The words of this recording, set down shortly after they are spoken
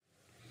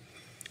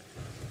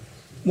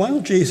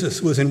While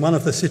Jesus was in one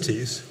of the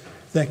cities,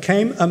 there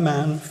came a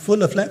man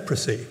full of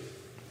leprosy.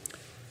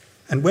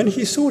 And when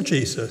he saw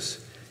Jesus,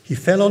 he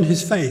fell on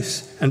his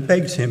face and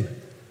begged him,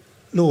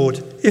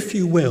 "Lord, if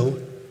you will,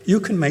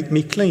 you can make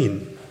me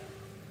clean."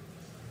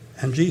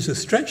 And Jesus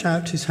stretched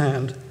out his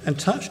hand and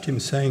touched him,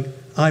 saying,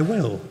 "I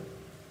will,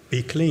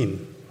 be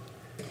clean."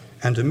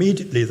 And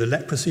immediately the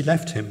leprosy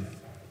left him.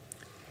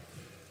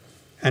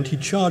 And he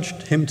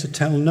charged him to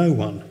tell no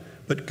one,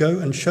 but go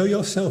and show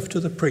yourself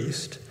to the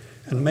priest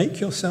and make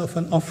yourself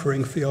an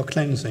offering for your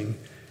cleansing,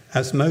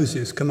 as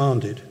Moses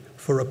commanded,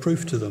 for a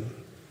proof to them.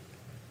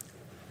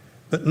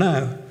 But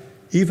now,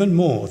 even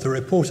more, the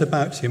report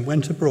about him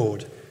went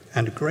abroad,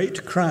 and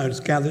great crowds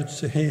gathered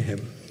to hear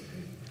him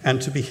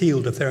and to be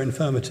healed of their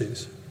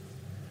infirmities.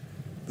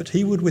 But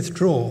he would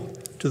withdraw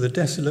to the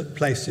desolate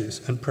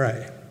places and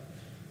pray.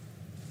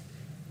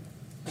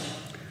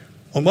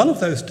 On one of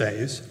those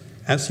days,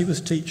 as he was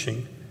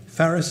teaching,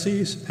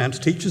 Pharisees and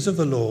teachers of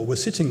the law were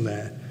sitting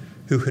there,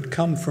 who had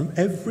come from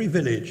every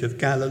village of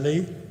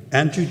Galilee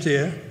and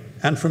Judea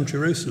and from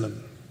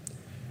Jerusalem.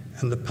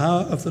 And the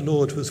power of the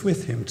Lord was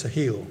with him to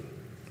heal.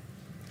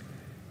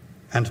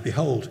 And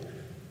behold,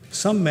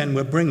 some men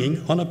were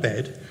bringing on a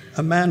bed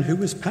a man who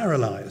was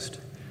paralyzed,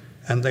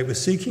 and they were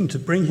seeking to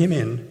bring him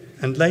in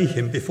and lay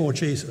him before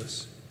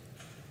Jesus.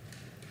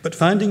 But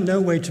finding no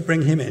way to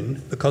bring him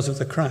in because of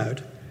the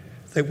crowd,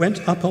 they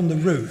went up on the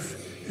roof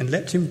and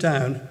let him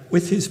down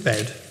with his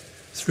bed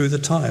through the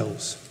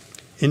tiles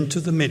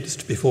into the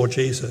midst before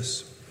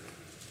Jesus.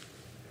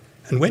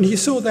 And when he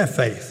saw their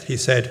faith, he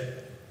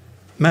said,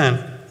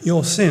 "Man,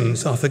 your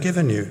sins are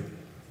forgiven you."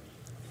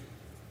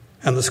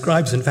 And the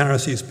scribes and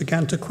Pharisees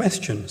began to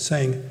question,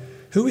 saying,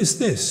 "Who is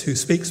this who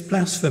speaks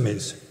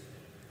blasphemies?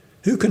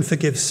 Who can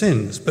forgive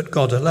sins but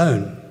God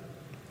alone?"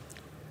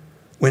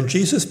 When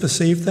Jesus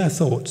perceived their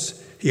thoughts,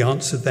 he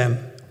answered them,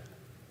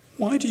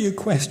 "Why do you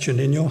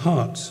question in your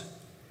hearts?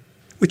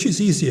 Which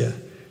is easier,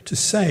 to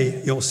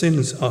say your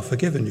sins are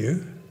forgiven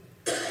you,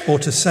 or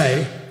to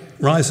say,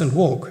 rise and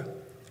walk?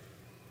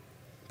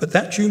 But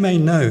that you may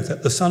know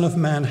that the Son of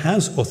Man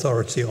has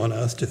authority on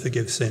earth to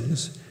forgive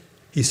sins,"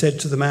 he said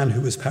to the man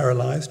who was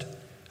paralyzed,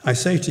 "I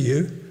say to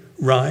you,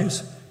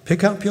 rise,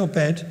 pick up your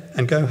bed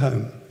and go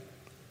home."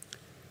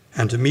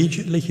 And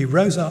immediately he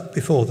rose up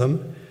before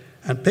them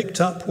and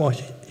picked up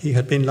what he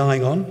had been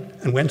lying on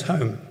and went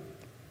home,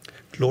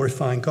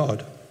 glorifying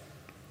God.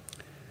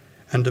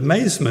 And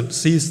amazement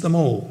seized them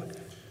all,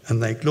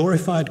 and they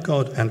glorified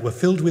God and were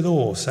filled with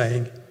awe,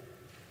 saying,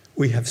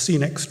 "We have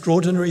seen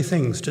extraordinary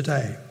things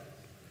today."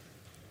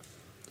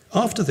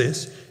 After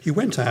this, he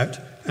went out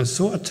and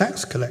saw a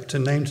tax collector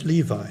named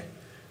Levi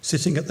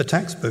sitting at the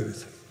tax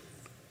booth.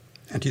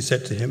 And he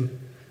said to him,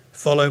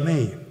 "Follow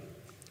me."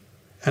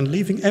 And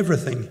leaving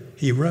everything,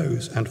 he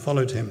rose and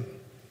followed him.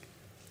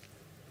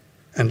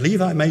 And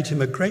Levi made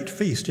him a great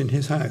feast in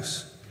his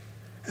house,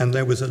 and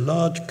there was a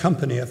large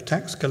company of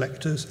tax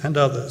collectors and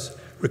others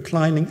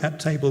reclining at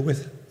table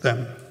with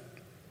them.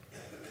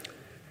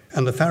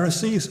 And the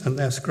Pharisees and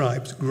their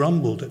scribes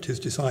grumbled at his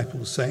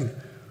disciples, saying,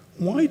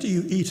 "Why do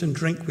you eat and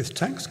drink with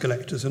tax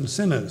collectors and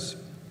sinners?"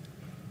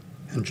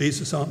 And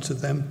Jesus answered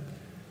them,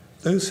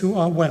 "Those who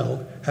are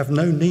well have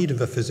no need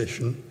of a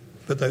physician,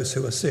 but those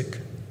who are sick.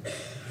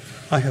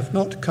 I have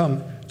not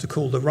come to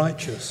call the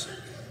righteous,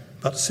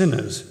 but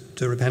sinners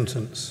to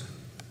repentance."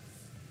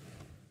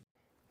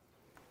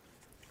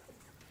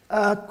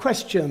 A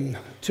question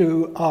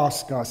to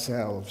ask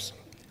ourselves: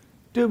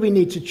 do we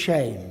need to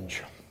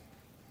change?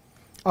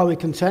 Are we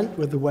content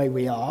with the way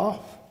we are?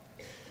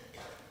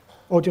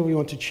 Or do we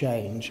want to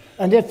change?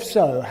 And if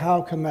so,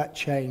 how can that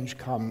change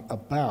come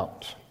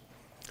about?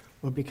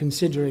 We'll be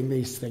considering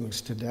these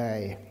things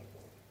today.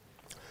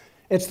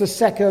 It's the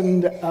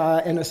second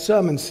in a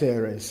sermon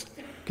series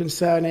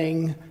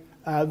concerning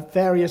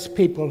various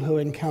people who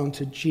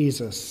encountered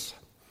Jesus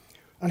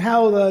and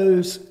how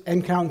those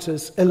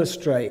encounters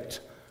illustrate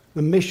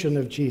the mission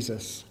of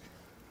Jesus,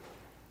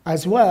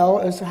 as well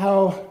as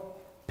how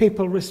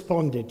people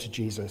responded to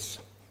Jesus.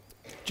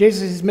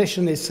 Jesus'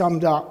 mission is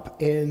summed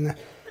up in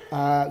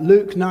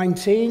Luke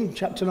 19,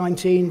 chapter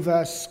 19,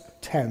 verse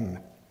 10.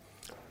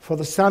 "For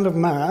the Son of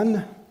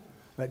Man,"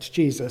 that's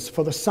Jesus,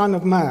 "for the Son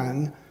of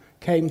Man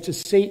came to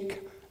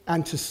seek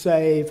and to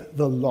save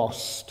the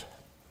lost."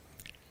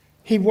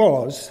 He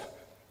was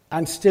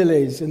and still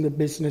is in the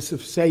business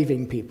of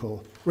saving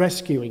people,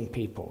 rescuing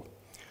people,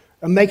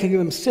 and making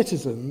them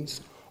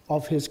citizens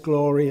of his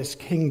glorious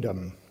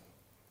kingdom.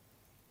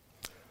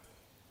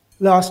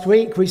 Last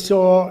week we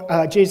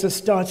saw Jesus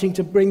starting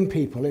to bring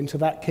people into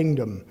that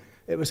kingdom.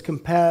 It was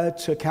compared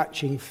to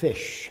catching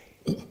fish.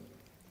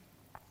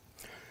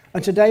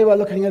 And today we're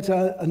looking at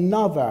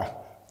another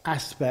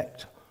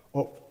aspect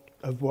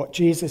of what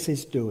Jesus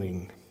is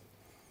doing.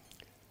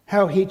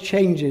 How he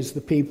changes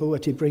the people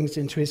that he brings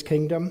into his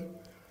kingdom,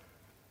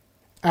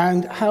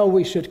 and how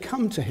we should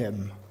come to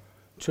him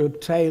to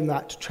obtain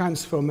that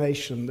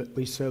transformation that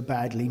we so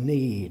badly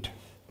need.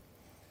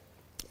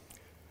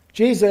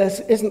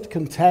 Jesus isn't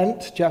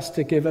content just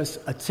to give us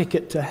a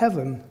ticket to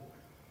heaven.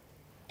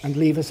 and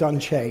leave us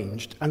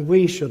unchanged, and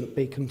we shouldn't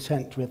be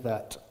content with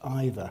that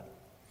either.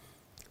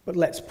 But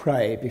let's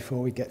pray before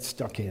we get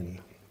stuck in.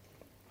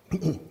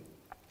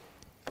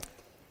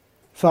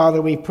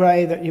 Father, we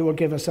pray that you will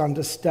give us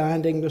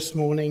understanding this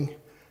morning,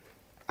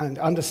 and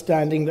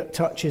understanding that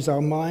touches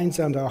our minds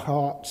and our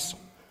hearts,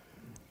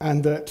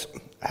 and that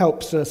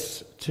helps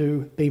us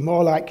to be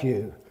more like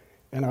you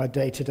in our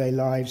day-to-day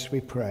lives, we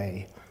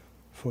pray.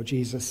 For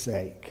Jesus'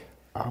 sake.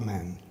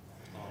 Amen.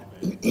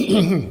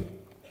 Amen.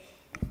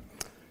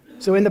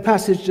 So in the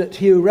passage that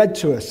Hugh read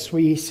to us,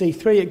 we see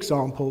three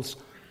examples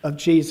of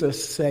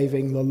Jesus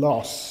saving the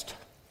lost.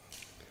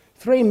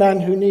 Three men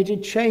who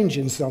needed change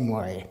in some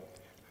way,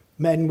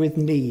 men with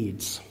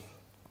needs.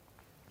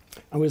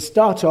 And we'll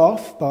start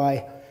off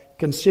by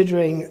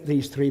considering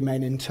these three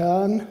men in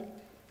turn.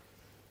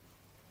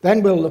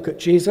 Then we'll look at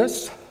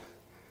Jesus.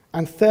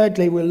 And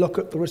thirdly, we'll look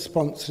at the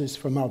responses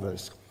from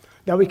others.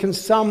 Now we can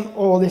sum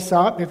all this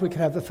up if we can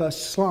have the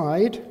first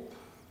slide.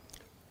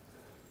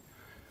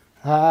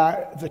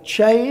 The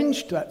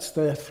changed, that's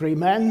the three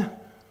men.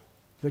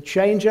 The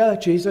changer,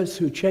 Jesus,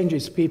 who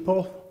changes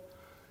people.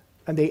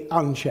 And the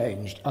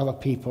unchanged, other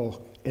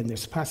people in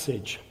this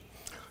passage.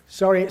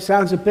 Sorry, it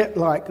sounds a bit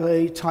like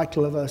the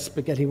title of a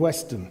spaghetti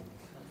western.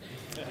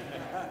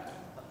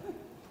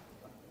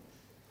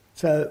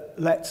 So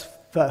let's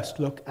first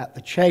look at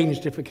the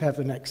changed, if we can have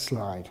the next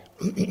slide.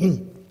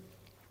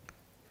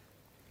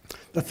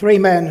 The three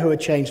men who are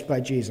changed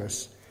by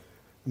Jesus.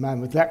 The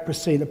man with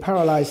leprosy, the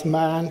paralyzed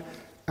man,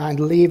 and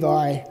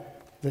Levi,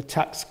 the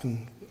tax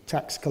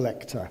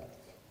collector.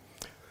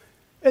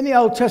 In the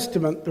Old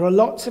Testament, there are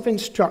lots of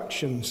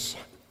instructions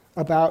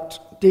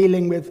about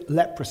dealing with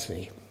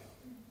leprosy.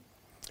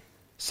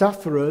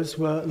 Sufferers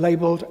were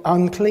labelled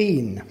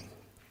unclean.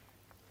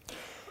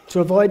 To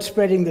avoid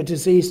spreading the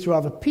disease to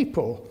other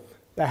people,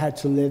 they had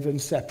to live in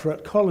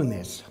separate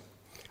colonies,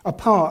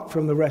 apart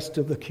from the rest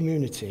of the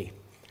community,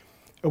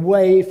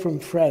 away from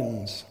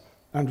friends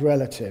and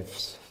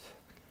relatives.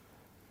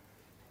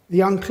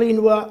 The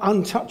unclean were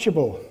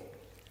untouchable.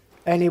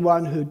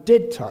 Anyone who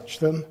did touch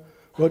them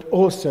would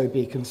also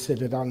be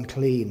considered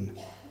unclean.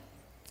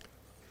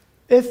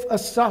 If a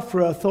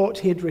sufferer thought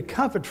he had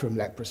recovered from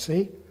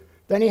leprosy,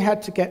 then he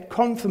had to get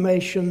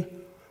confirmation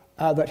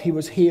that he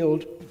was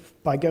healed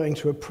by going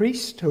to a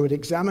priest who would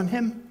examine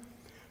him,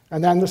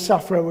 and then the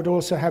sufferer would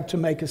also have to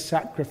make a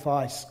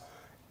sacrifice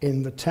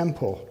in the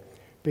temple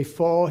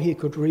before he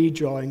could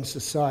rejoin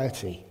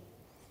society.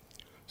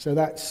 So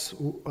that's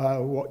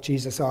what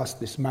Jesus asked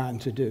this man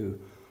to do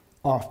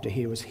after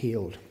he was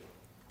healed.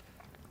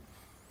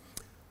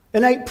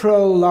 In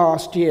April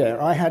last year,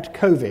 I had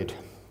COVID.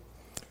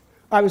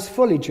 I was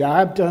fully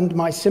jabbed and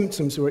my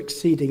symptoms were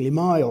exceedingly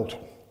mild.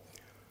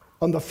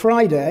 On the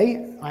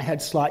Friday, I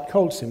had slight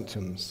cold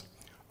symptoms.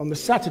 On the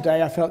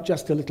Saturday, I felt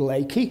just a little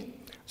achy,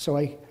 so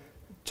I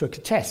took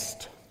a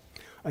test.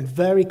 And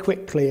very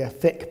quickly, a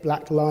thick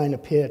black line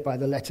appeared by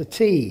the letter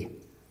T.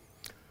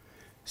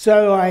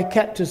 So I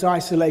kept as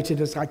isolated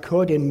as I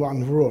could in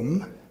one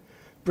room.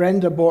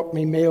 Brenda bought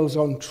me meals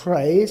on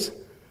trays,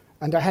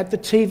 and I had the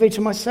TV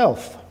to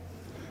myself.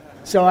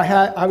 So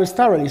I was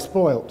thoroughly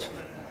spoilt.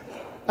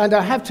 And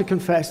I have to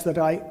confess that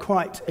I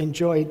quite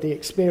enjoyed the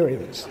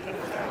experience.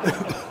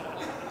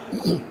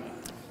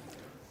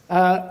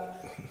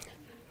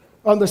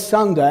 On the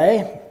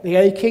Sunday, the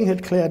aching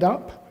had cleared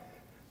up,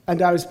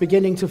 and I was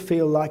beginning to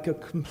feel like a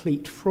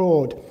complete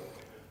fraud.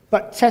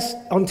 But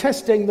on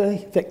testing, the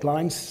thick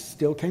lines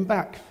still came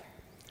back,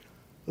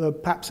 though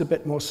perhaps a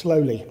bit more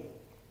slowly.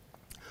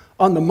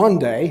 On the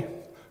Monday,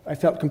 I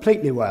felt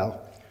completely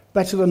well,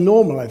 better than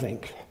normal, I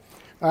think.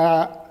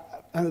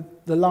 And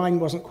the line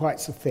wasn't quite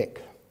so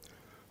thick.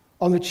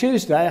 On the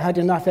Tuesday, I had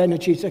enough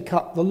energy to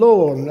cut the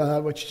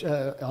lawn, which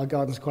our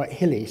garden's quite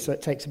hilly, so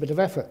it takes a bit of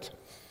effort.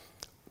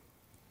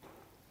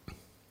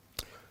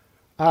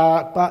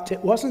 But it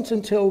wasn't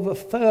until the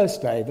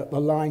Thursday that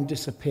the line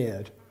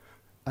disappeared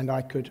and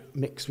I could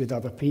mix with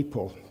other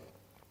people.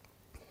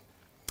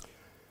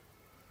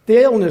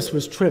 The illness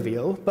was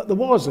trivial, but there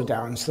was a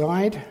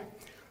downside.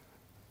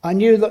 I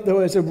knew that there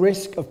was a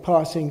risk of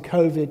passing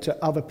COVID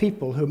to other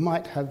people who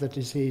might have the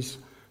disease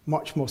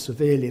much more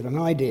severely than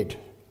I did.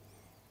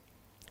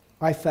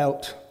 I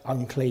felt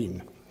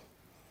unclean.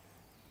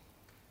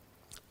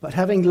 But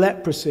having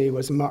leprosy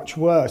was much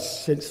worse,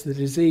 since the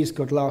disease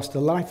could last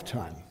a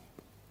lifetime.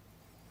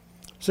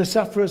 So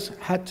sufferers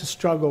had to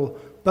struggle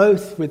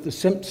both with the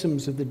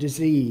symptoms of the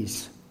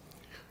disease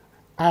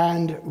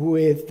and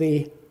with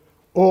the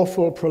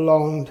awful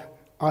prolonged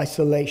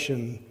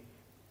isolation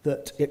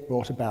that it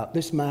brought about.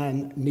 This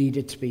man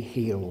needed to be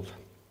healed.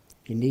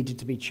 He needed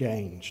to be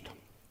changed.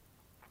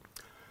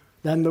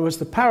 Then there was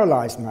the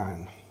paralyzed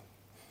man.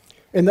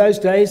 In those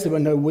days, there were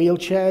no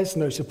wheelchairs,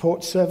 no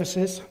support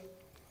services.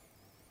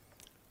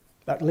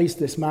 At least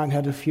this man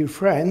had a few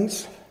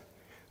friends,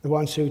 the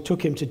ones who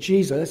took him to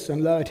Jesus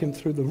and lowered him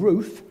through the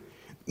roof.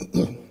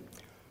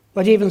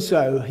 But even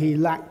so, he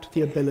lacked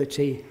the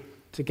ability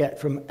to get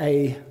from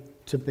A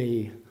to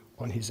B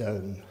on his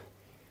own.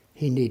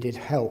 He needed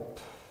help.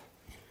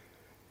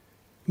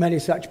 Many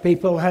such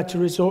people had to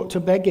resort to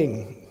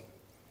begging.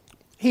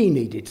 He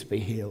needed to be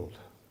healed,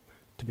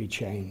 to be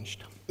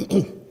changed.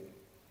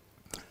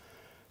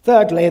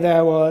 Thirdly,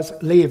 there was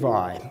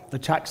Levi, the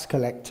tax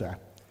collector.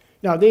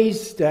 Now,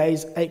 these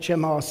days,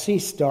 HMRC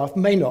staff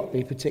may not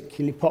be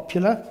particularly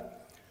popular,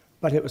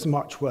 but it was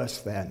much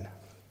worse then.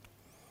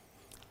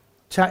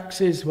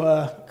 Taxes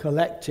were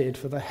collected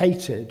for the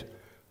hated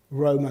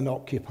Roman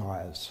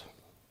occupiers,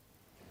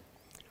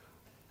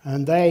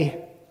 and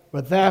they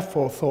were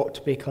therefore thought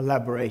to be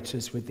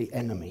collaborators with the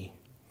enemy.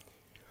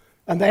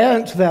 And they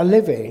earned their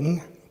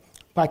living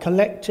by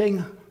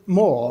collecting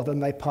more than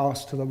they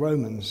passed to the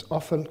Romans,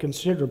 often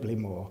considerably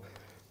more,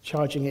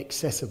 charging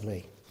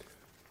excessively.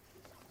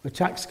 The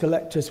tax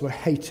collectors were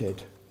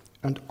hated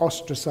and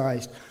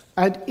ostracized,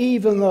 and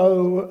even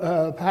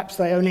though perhaps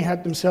they only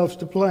had themselves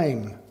to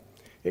blame,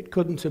 it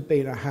couldn't have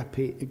been a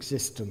happy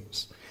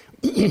existence.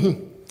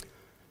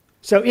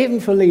 So even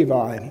for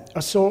Levi,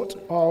 a sort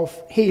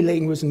of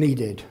healing was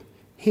needed.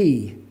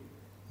 He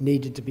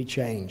needed to be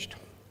changed.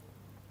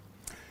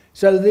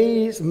 So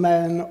these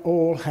men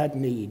all had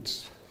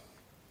needs.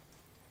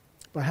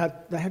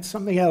 But they had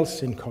something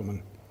else in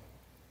common.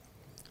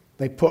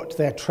 They put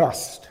their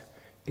trust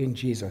in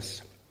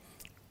Jesus.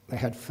 They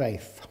had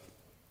faith.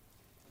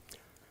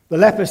 The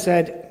leper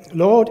said,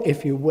 "Lord,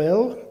 if you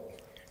will,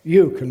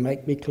 you can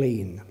make me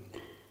clean."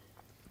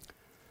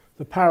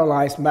 The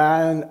paralyzed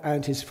man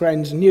and his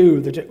friends knew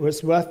that it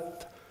was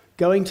worth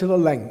going to the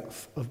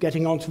length of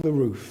getting onto the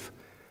roof,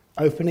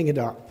 opening it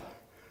up,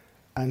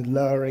 and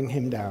lowering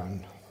him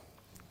down.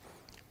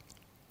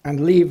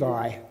 And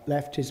Levi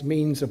left his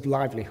means of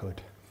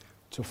livelihood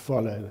to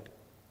follow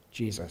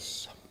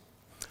Jesus.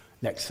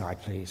 Next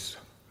slide, please.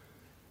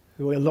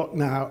 We'll look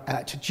now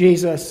at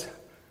Jesus,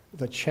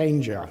 the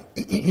changer.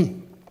 There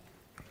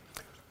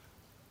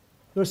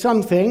are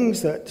some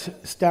things that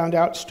stand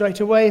out straight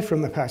away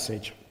from the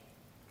passage.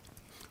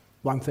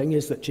 One thing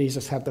is that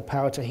Jesus had the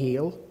power to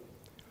heal.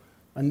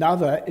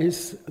 Another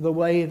is the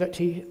way that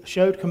he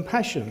showed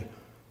compassion,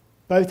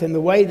 both in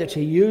the way that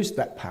he used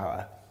that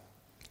power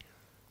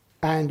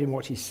and in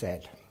what he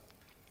said.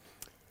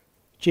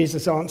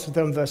 Jesus answered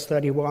them, verse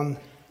 31,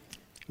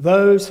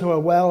 "Those who are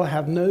well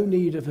have no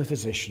need of a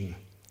physician,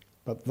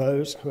 but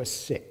those who are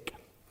sick."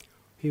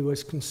 He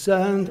was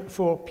concerned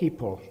for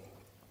people.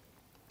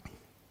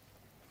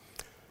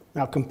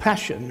 Now,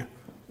 compassion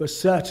was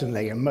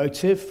certainly a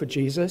motive for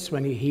Jesus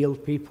when he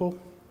healed people,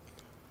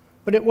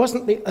 but it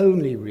wasn't the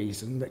only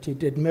reason that he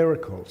did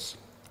miracles.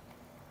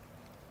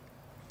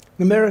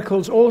 The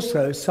miracles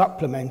also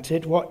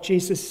supplemented what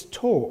Jesus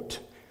taught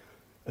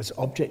as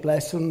object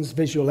lessons,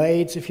 visual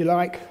aids, if you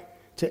like,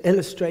 to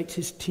illustrate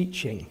his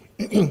teaching.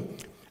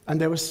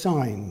 And there were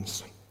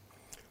signs,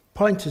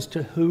 pointers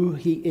to who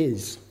he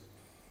is,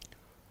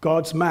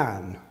 God's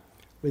man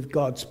with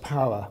God's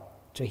power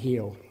to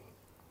heal.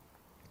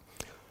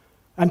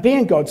 And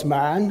being God's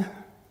man,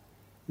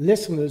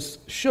 listeners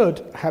should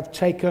have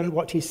taken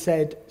what he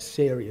said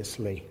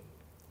seriously.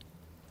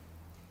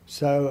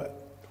 So,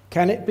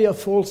 can it be a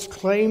false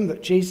claim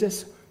that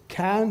Jesus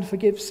can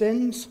forgive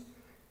sins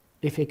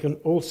if he can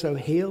also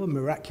heal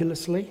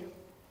miraculously?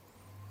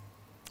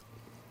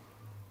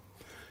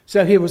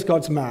 So he was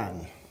God's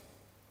man,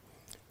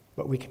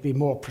 but we could be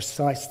more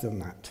precise than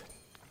that.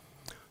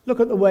 Look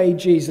at the way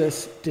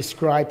Jesus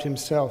described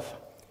himself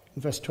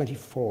in verse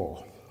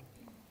 24.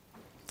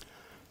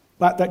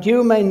 "But that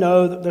you may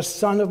know that the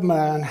Son of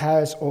Man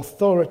has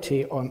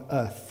authority on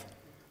earth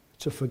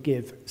to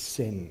forgive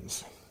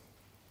sins."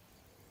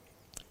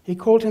 He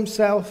called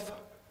himself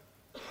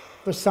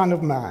the Son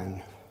of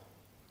Man.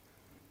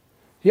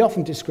 He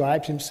often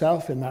described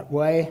himself in that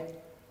way,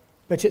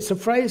 but it's a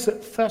phrase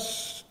that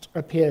first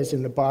appears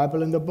in the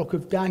Bible in the book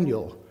of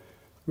Daniel,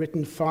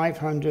 written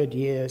 500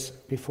 years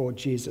before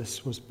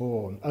Jesus was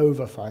born,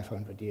 over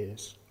 500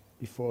 years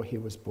before he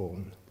was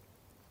born.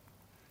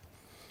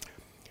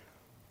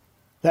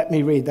 Let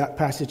me read that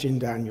passage in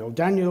Daniel.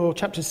 Daniel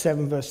chapter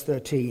 7, verse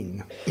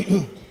 13.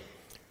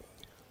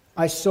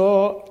 "I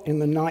saw in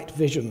the night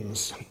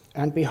visions,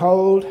 and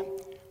behold,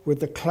 with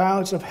the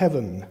clouds of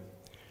heaven,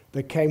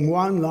 there came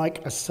one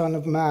like a son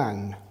of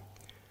man.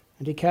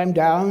 And he came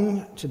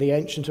down to the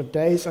Ancient of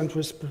Days and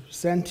was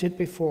presented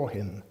before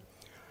him.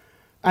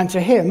 And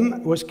to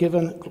him was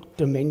given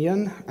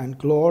dominion and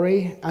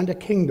glory and a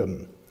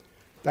kingdom,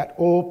 that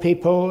all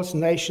peoples,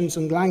 nations,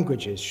 and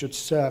languages should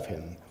serve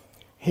him.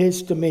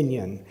 His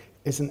dominion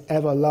is an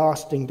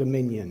everlasting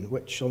dominion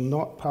which shall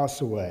not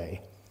pass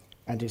away,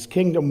 and his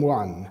kingdom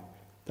one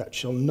that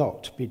shall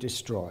not be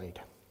destroyed."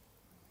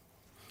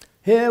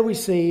 Here we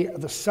see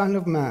the Son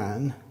of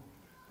Man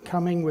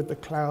coming with the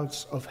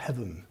clouds of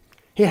heaven.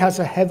 He has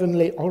a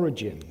heavenly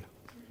origin,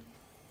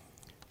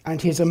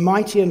 and he's a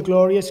mighty and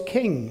glorious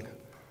king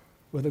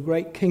with a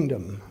great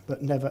kingdom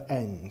that never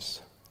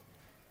ends.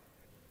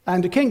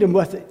 And a kingdom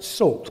worth its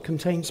salt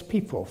contains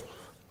people.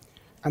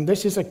 And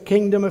this is a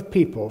kingdom of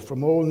people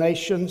from all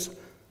nations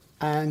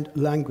and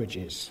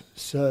languages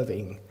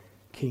serving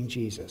King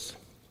Jesus.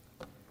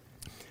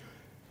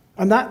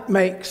 And that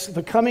makes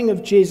the coming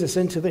of Jesus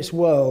into this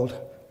world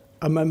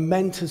a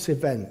momentous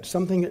event,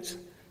 something that's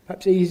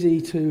perhaps easy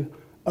to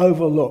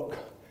overlook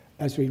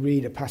as we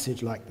read a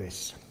passage like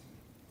this.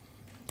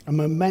 A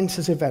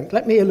momentous event.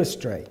 Let me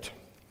illustrate.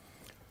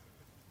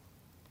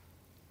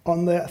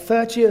 On the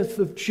 30th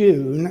of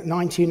June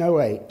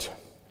 1908,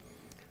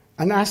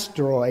 an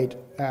asteroid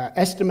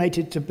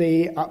estimated to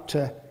be up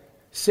to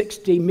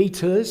 60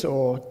 meters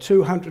or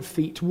 200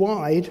 feet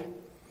wide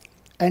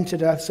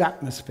entered Earth's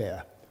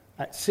atmosphere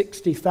at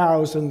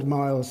 60,000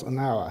 miles an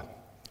hour.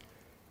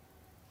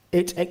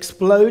 It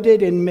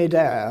exploded in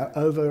midair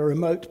over a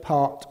remote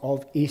part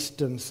of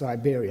eastern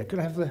Siberia. Could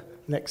I have the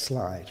next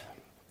slide?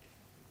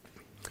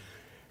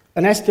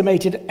 An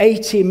estimated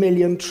 80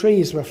 million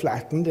trees were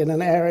flattened in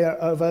an area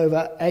of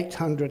over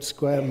 800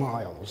 square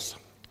miles.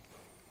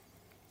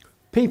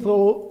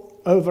 People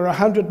over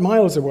 100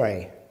 miles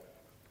away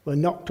were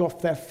knocked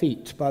off their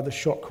feet by the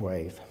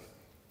shockwave.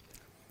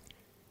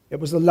 It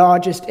was the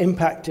largest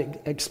impact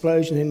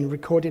explosion in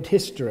recorded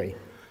history,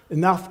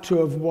 enough to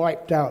have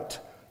wiped out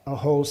a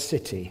whole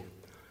city.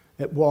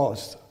 It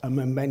was a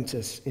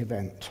momentous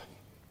event.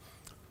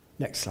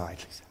 Next slide,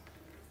 please.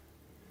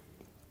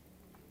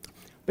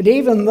 But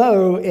even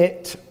though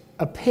it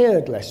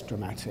appeared less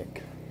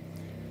dramatic,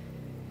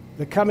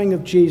 the coming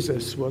of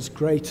Jesus was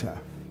greater.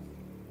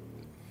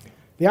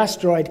 The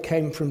asteroid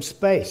came from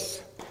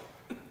space,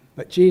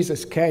 but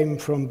Jesus came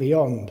from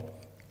beyond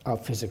our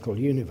physical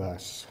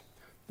universe,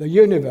 the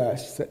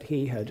universe that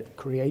he had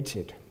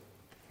created.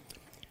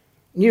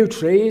 New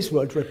trees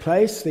would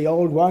replace the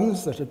old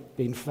ones that had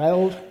been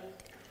felled,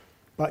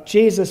 but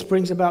Jesus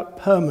brings about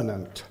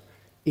permanent,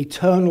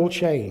 eternal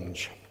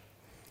change.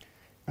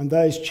 And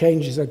those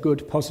changes are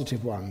good,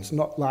 positive ones,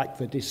 not like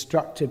the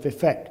destructive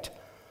effect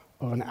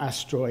of an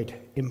asteroid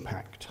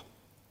impact.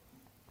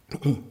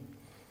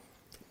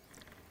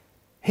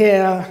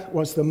 Here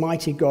was the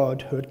mighty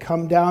God who had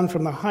come down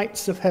from the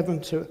heights of heaven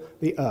to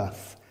the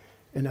earth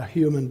in a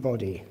human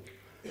body.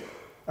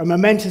 A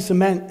momentous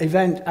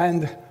event,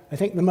 and I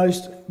think the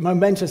most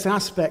momentous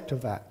aspect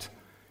of that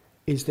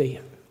is the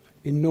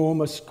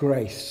enormous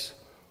grace,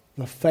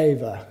 the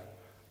favor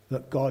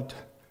that God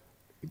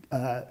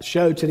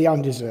showed to the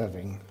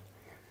undeserving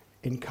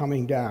in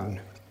coming down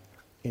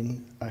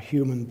in a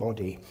human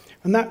body.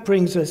 And that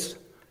brings us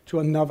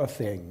to another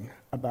thing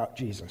about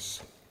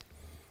Jesus.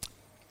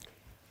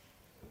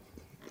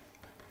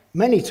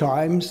 Many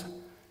times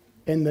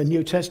in the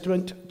New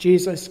Testament,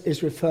 Jesus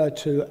is referred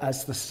to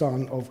as the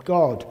Son of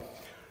God.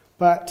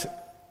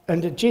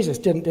 And Jesus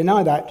didn't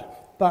deny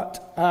that,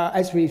 but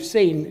as we've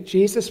seen,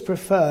 Jesus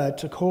preferred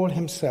to call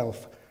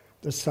himself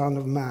the Son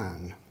of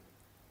Man.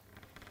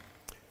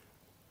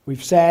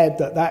 We've said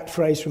that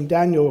phrase from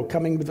Daniel,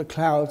 coming with the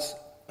clouds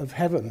of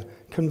heaven,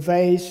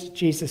 conveys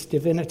Jesus'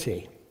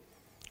 divinity,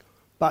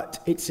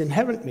 but its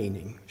inherent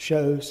meaning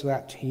shows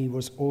that he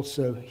was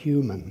also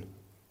human.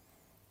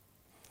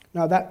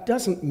 Now, that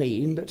doesn't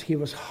mean that he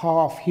was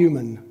half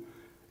human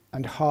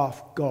and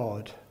half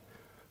God,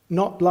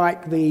 not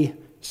like the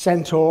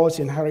centaurs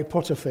in Harry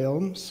Potter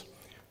films,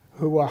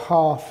 who were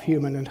half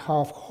human and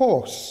half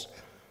horse,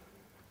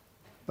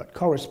 but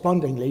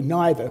correspondingly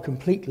neither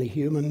completely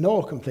human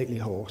nor completely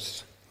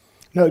horse.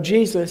 No,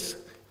 Jesus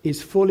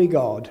is fully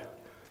God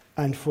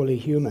and fully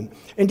human.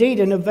 Indeed,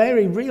 in a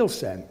very real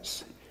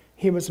sense,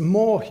 he was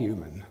more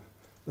human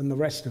than the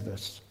rest of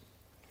us,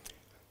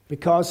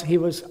 because he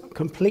was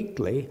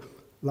completely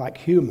like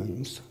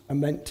humans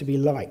and meant to be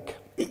like.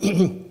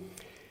 In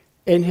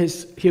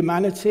his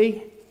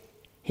humanity,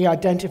 he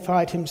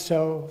identified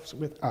himself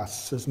with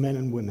us as men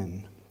and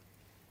women.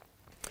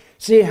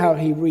 See how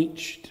he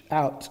reached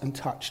out and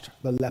touched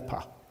the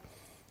leper,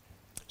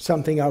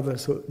 something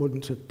others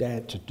wouldn't have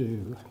dared to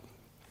do.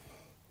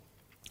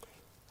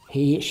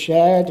 He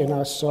shared in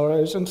our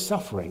sorrows and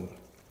suffering.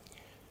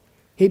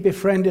 He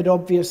befriended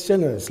obvious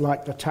sinners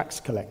like the tax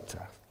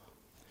collector.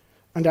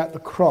 And at the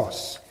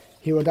cross,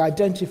 he would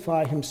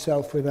identify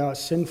himself with our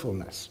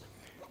sinfulness,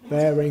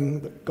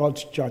 bearing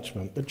God's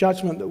judgment, the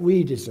judgment that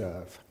we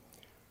deserve,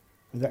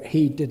 that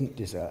he didn't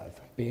deserve,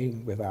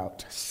 being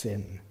without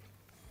sin.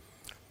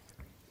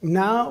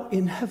 Now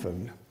in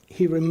heaven,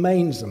 he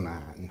remains a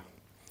man,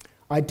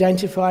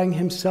 identifying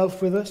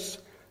himself with us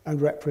and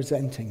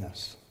representing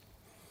us.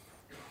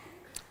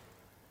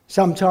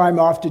 Sometime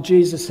after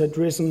Jesus had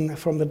risen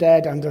from the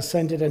dead and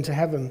ascended into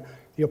heaven,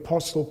 the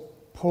Apostle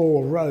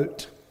Paul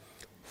wrote,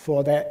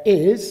 "For there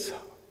is,"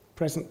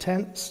 present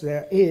tense,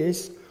 "there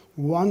is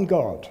one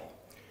God,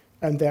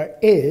 and there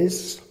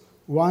is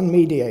one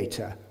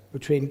mediator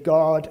between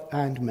God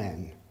and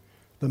men,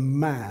 the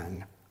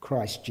man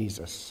Christ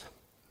Jesus."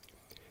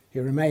 He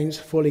remains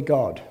fully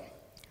God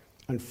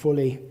and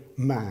fully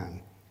man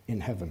in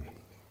heaven.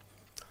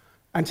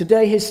 And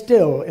today he's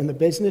still in the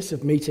business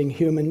of meeting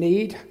human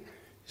need,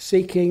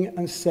 seeking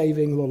and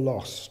saving the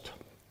lost.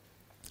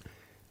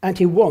 And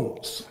he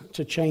wants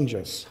to change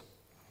us.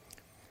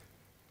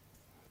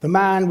 The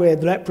man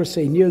with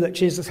leprosy knew that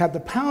Jesus had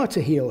the power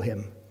to heal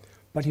him,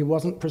 but he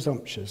wasn't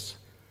presumptuous.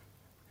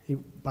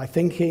 By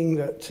thinking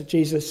that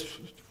Jesus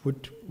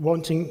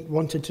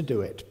wanted to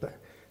do it.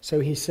 So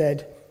he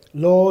said,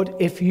 "Lord,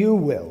 if you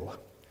will,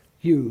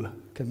 you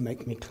can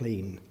make me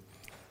clean."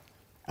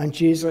 And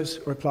Jesus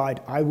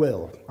replied, "I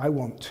will. I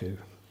want to."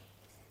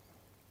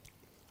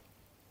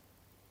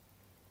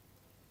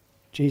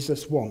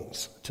 Jesus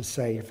wants to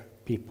save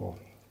people.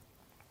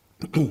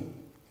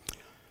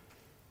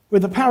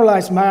 With the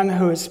paralyzed man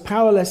who is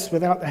powerless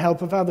without the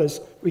help of others,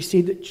 we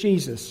see that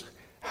Jesus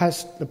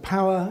has the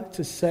power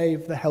to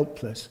save the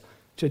helpless,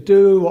 to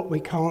do what we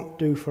can't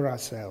do for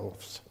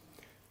ourselves.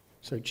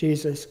 So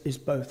Jesus is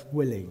both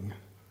willing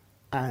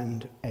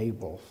and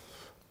able.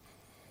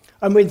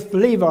 And with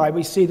Levi,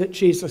 we see that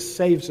Jesus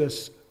saves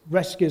us,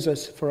 rescues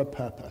us for a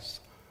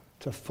purpose,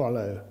 to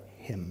follow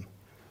him.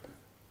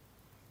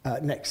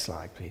 Next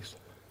slide, please.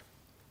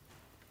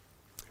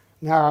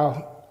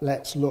 Now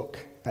let's look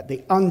at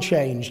the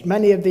unchanged.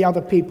 Many of the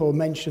other people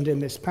mentioned in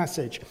this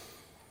passage.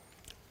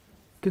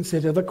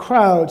 Consider the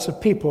crowds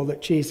of people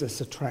that Jesus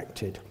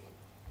attracted.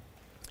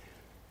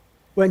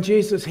 When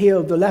Jesus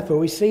healed the leper,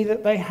 we see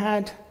that they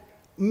had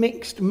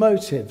mixed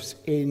motives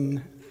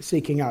in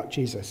seeking out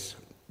Jesus.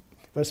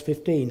 Verse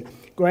 15,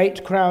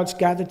 great crowds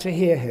gathered to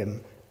hear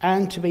him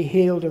and to be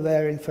healed of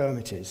their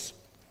infirmities.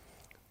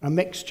 A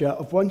mixture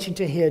of wanting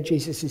to hear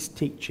Jesus'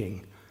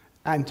 teaching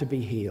and to be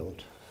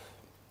healed.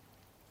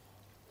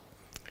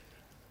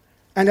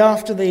 And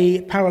after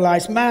the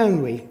paralyzed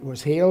man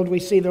was healed, we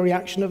see the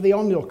reaction of the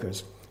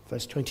onlookers.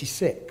 Verse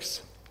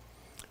 26.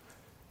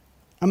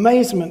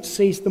 Amazement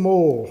seized them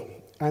all,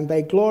 and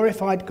they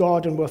glorified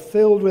God and were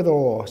filled with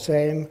awe,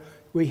 saying,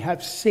 "We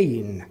have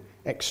seen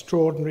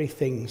extraordinary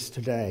things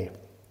today."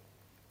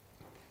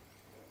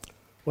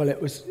 Well,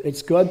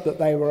 it's good that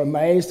they were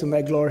amazed and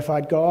they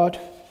glorified God.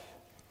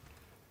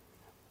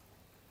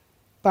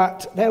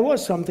 But there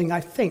was something, I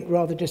think,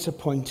 rather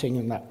disappointing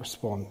in that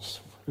response,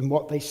 in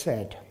what they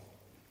said.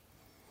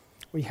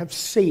 We have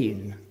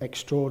seen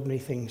extraordinary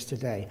things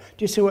today.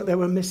 Do you see what they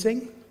were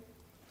missing?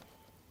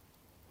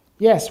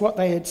 Yes, what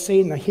they had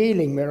seen, the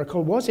healing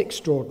miracle, was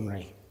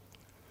extraordinary.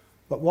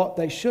 But what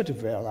they should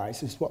have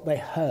realized is what they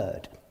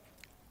heard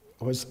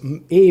was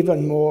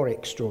even more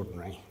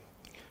extraordinary.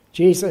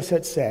 Jesus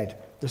had said,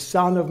 "The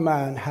Son of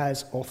Man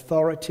has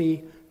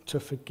authority to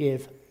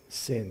forgive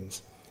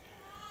sins."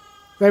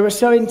 They were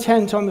so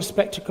intent on the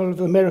spectacle of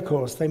the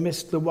miracles, they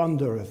missed the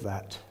wonder of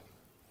that.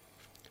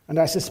 And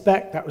I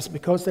suspect that was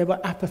because they were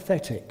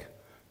apathetic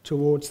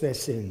towards their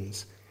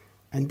sins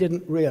and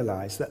didn't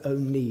realize their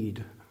own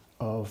need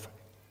of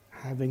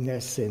having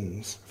their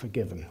sins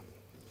forgiven.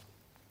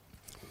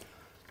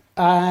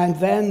 And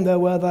then there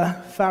were the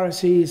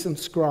Pharisees and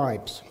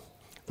scribes,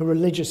 the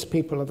religious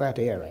people of that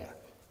area.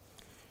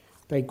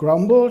 They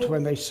grumbled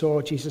when they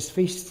saw Jesus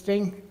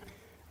feasting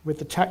with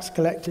the tax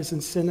collectors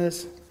and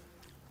sinners,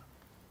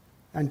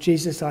 and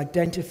Jesus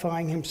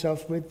identifying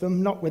himself with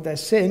them, not with their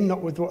sin,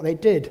 not with what they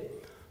did,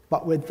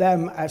 but with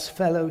them as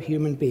fellow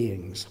human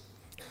beings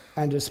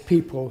and as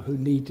people who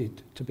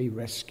needed to be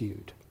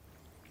rescued.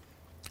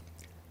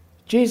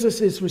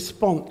 Jesus'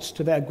 response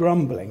to their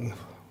grumbling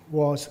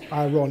was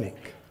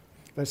ironic.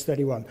 Verse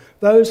 31,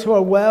 "Those who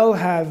are well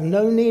have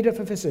no need of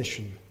a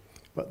physician,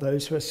 but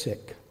those who are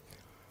sick.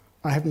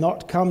 I have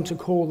not come to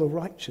call the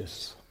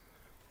righteous,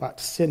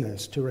 but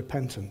sinners to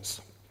repentance."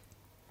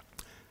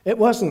 It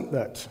wasn't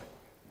that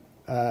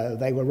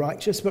they were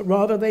righteous, but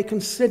rather they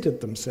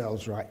considered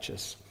themselves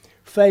righteous,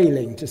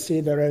 failing to see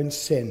their own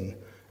sin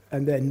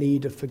and their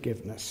need of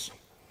forgiveness.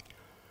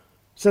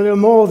 So they were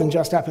more than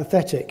just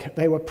apathetic.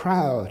 They were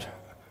proud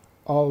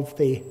of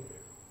the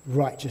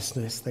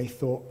righteousness they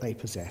thought they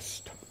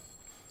possessed.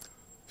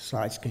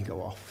 Slides can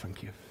go off,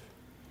 thank you.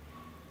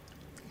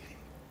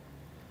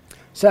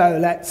 So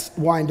let's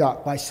wind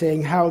up by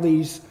seeing how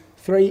these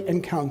three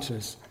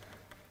encounters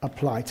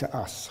apply to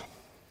us.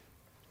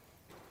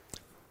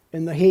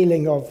 In the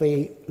healing of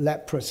the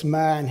leprous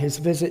man, his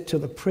visit to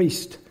the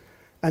priest,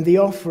 and the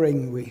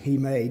offering he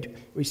made,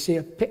 we see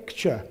a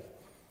picture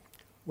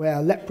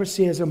where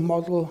leprosy is a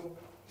model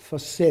for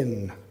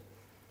sin,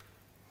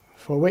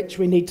 for which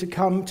we need to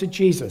come to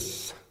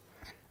Jesus,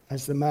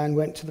 as the man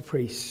went to the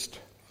priest,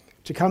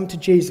 to come to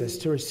Jesus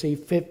to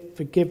receive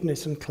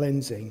forgiveness and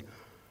cleansing.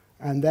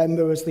 And then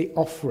there was the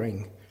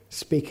offering,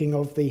 speaking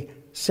of the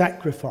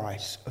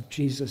sacrifice of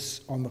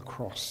Jesus on the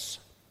cross.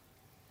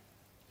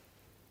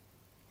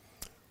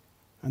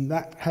 And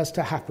that has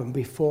to happen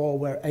before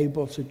we're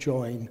able to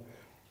join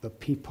the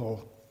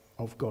people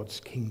of God's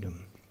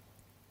kingdom.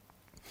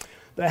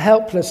 The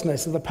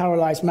helplessness of the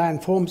paralyzed man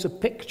forms a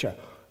picture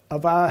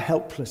of our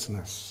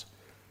helplessness.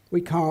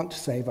 We can't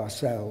save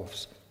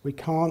ourselves. We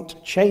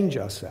can't change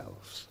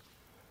ourselves.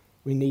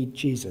 We need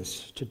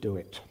Jesus to do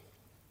it.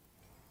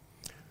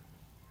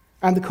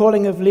 And the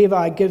calling of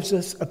Levi gives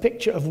us a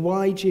picture of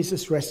why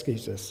Jesus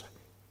rescues us.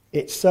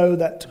 It's so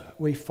that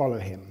we follow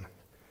him.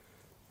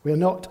 We are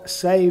not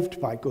saved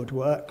by good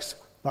works,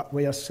 but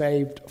we are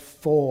saved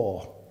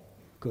for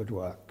good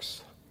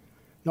works.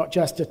 Not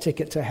just a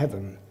ticket to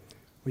heaven.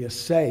 We are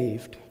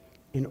saved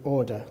in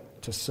order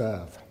to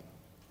serve.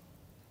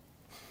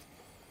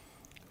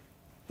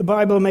 The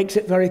Bible makes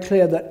it very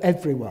clear that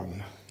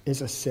everyone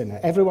is a sinner.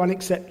 Everyone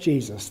except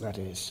Jesus, that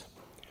is.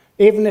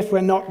 Even if we're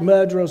not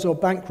murderers or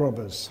bank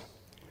robbers,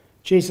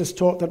 Jesus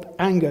taught that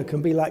anger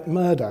can be like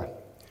murder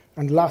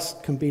and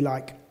lust can be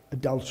like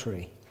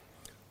adultery.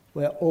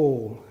 We're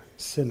all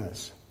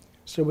sinners,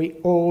 so we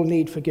all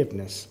need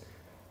forgiveness.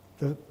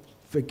 The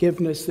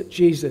forgiveness that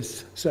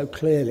Jesus so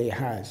clearly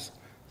has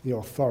the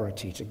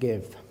authority to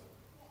give.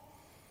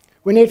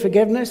 We need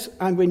forgiveness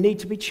and we need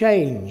to be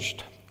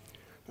changed.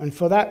 And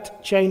for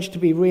that change to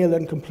be real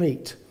and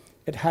complete,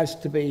 it has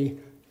to be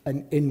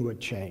an inward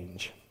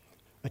change,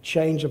 a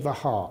change of the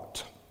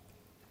heart.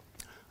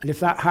 And if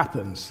that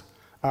happens,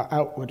 our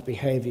outward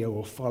behavior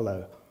will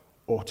follow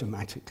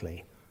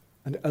automatically.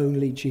 And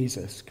only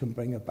Jesus can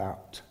bring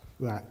about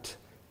that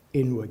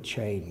inward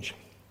change.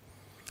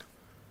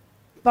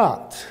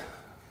 But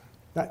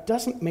that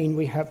doesn't mean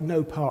we have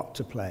no part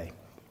to play.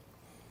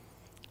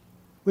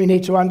 We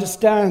need to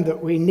understand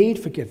that we need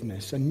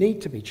forgiveness and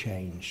need to be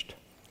changed,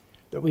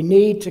 that we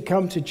need to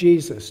come to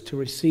Jesus to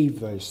receive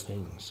those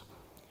things.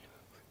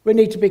 We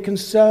need to be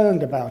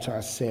concerned about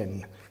our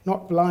sin,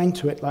 not blind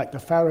to it like the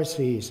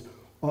Pharisees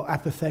or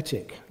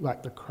apathetic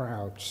like the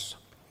crowds.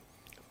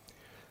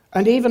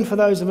 And even for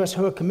those of us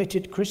who are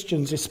committed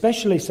Christians,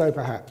 especially so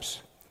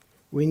perhaps,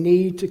 we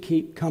need to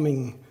keep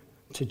coming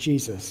to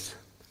Jesus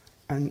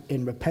and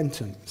in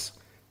repentance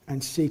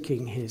and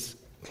seeking his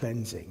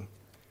cleansing.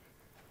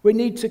 We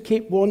need to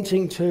keep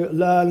wanting to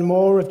learn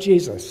more of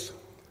Jesus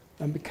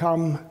and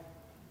become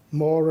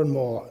more and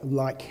more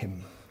like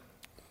him.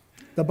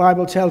 The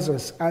Bible tells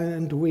us,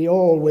 and we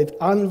all with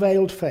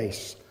unveiled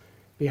face,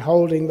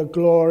 beholding the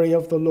glory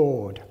of the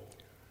Lord,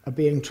 are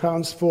being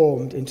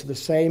transformed into the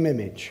same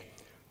image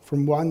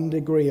from one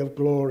degree of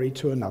glory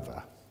to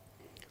another.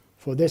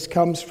 For this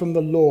comes from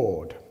the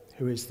Lord,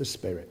 who is the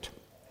Spirit.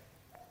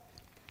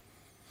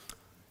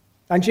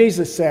 And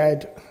Jesus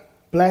said,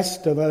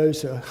 "Blessed are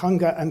those who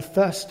hunger and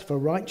thirst for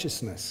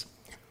righteousness,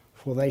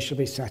 for they shall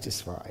be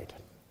satisfied."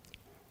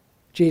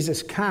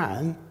 Jesus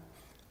can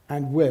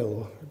and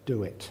will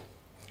do it.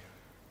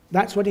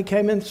 That's what he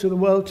came into the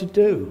world to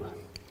do,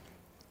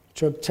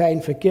 to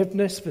obtain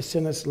forgiveness for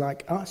sinners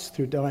like us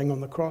through dying on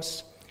the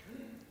cross,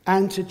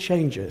 and to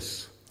change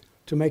us,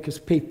 to make us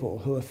people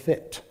who are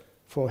fit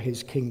for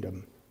his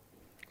kingdom.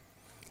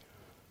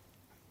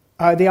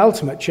 The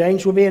ultimate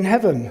change will be in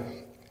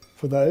heaven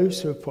for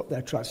those who have put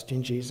their trust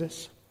in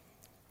Jesus.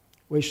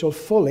 We shall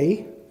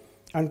fully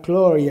and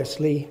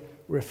gloriously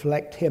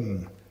reflect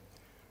him,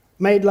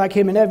 made like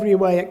him in every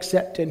way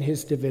except in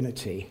his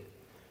divinity.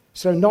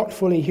 So not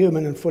fully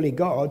human and fully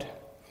God,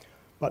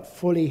 but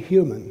fully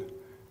human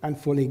and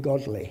fully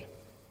godly.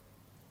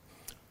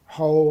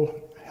 Whole,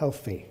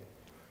 healthy,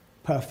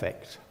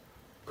 perfect,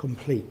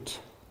 complete.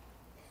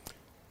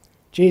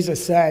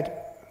 Jesus said,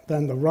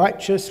 "Then the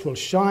righteous will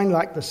shine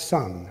like the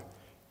sun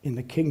in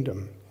the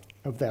kingdom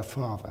of their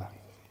Father."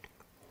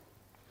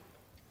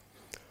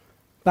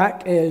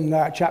 Back in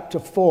chapter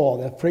 4,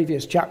 the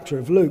previous chapter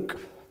of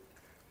Luke,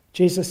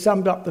 Jesus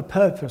summed up the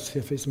purpose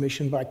of his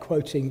mission by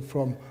quoting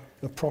from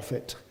the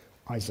prophet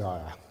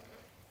Isaiah.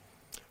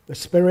 "The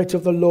Spirit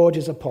of the Lord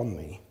is upon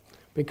me,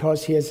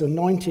 because he has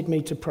anointed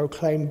me to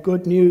proclaim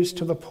good news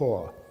to the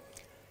poor.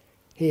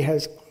 He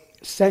has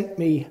sent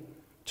me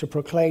to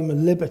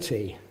proclaim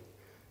liberty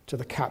to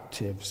the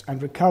captives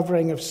and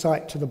recovering of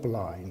sight to the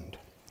blind,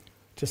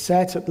 to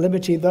set at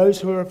liberty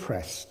those who are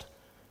oppressed,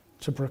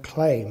 to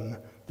proclaim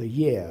the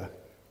year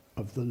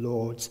of the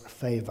Lord's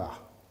favor."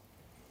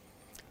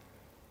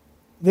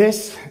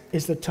 This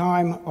is the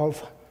time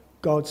of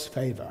God's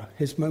favor,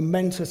 his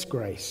momentous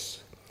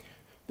grace.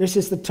 This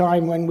is the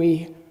time when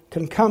we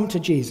can come to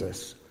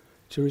Jesus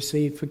to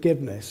receive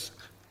forgiveness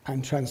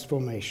and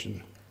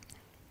transformation.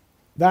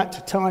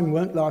 That time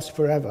won't last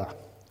forever,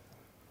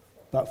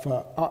 but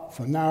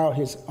for now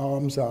his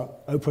arms are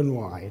open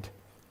wide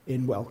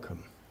in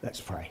welcome. Let's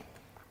pray.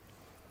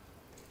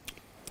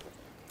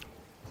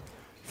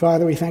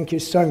 Father, we thank you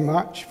so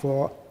much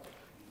for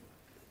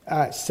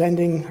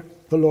sending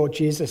the Lord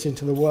Jesus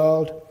into the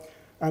world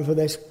and for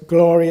this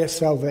glorious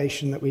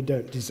salvation that we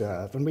don't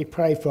deserve. And we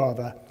pray,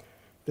 Father,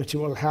 that it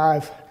will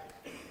have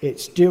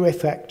its due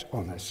effect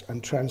on us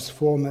and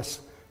transform us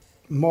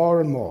more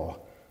and more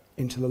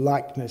into the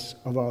likeness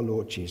of our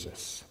Lord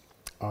Jesus.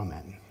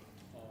 Amen.